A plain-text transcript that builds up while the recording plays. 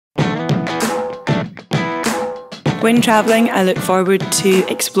When travelling, I look forward to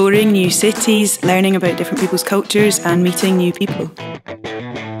exploring new cities, learning about different people's cultures and meeting new people.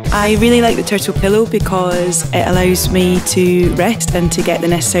 I really like the Trtl Pillow because it allows me to rest and to get the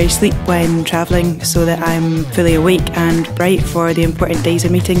necessary sleep when travelling so that I'm fully awake and bright for the important days of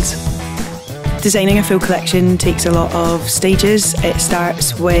meetings. Designing a full collection takes a lot of stages. It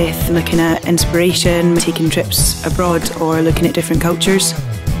starts with looking at inspiration, taking trips abroad or looking at different cultures.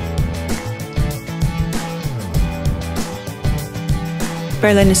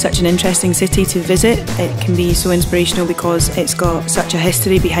 Berlin is such an interesting city to visit. It can be so inspirational because it's got such a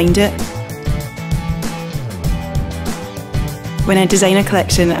history behind it. When I design a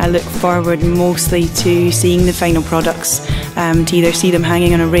collection, I look forward mostly to seeing the final products, to either see them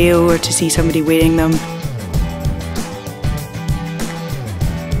hanging on a rail or to see somebody wearing them.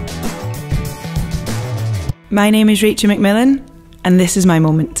 My name is Trtl McMillan, and this is my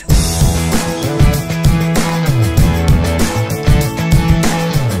moment.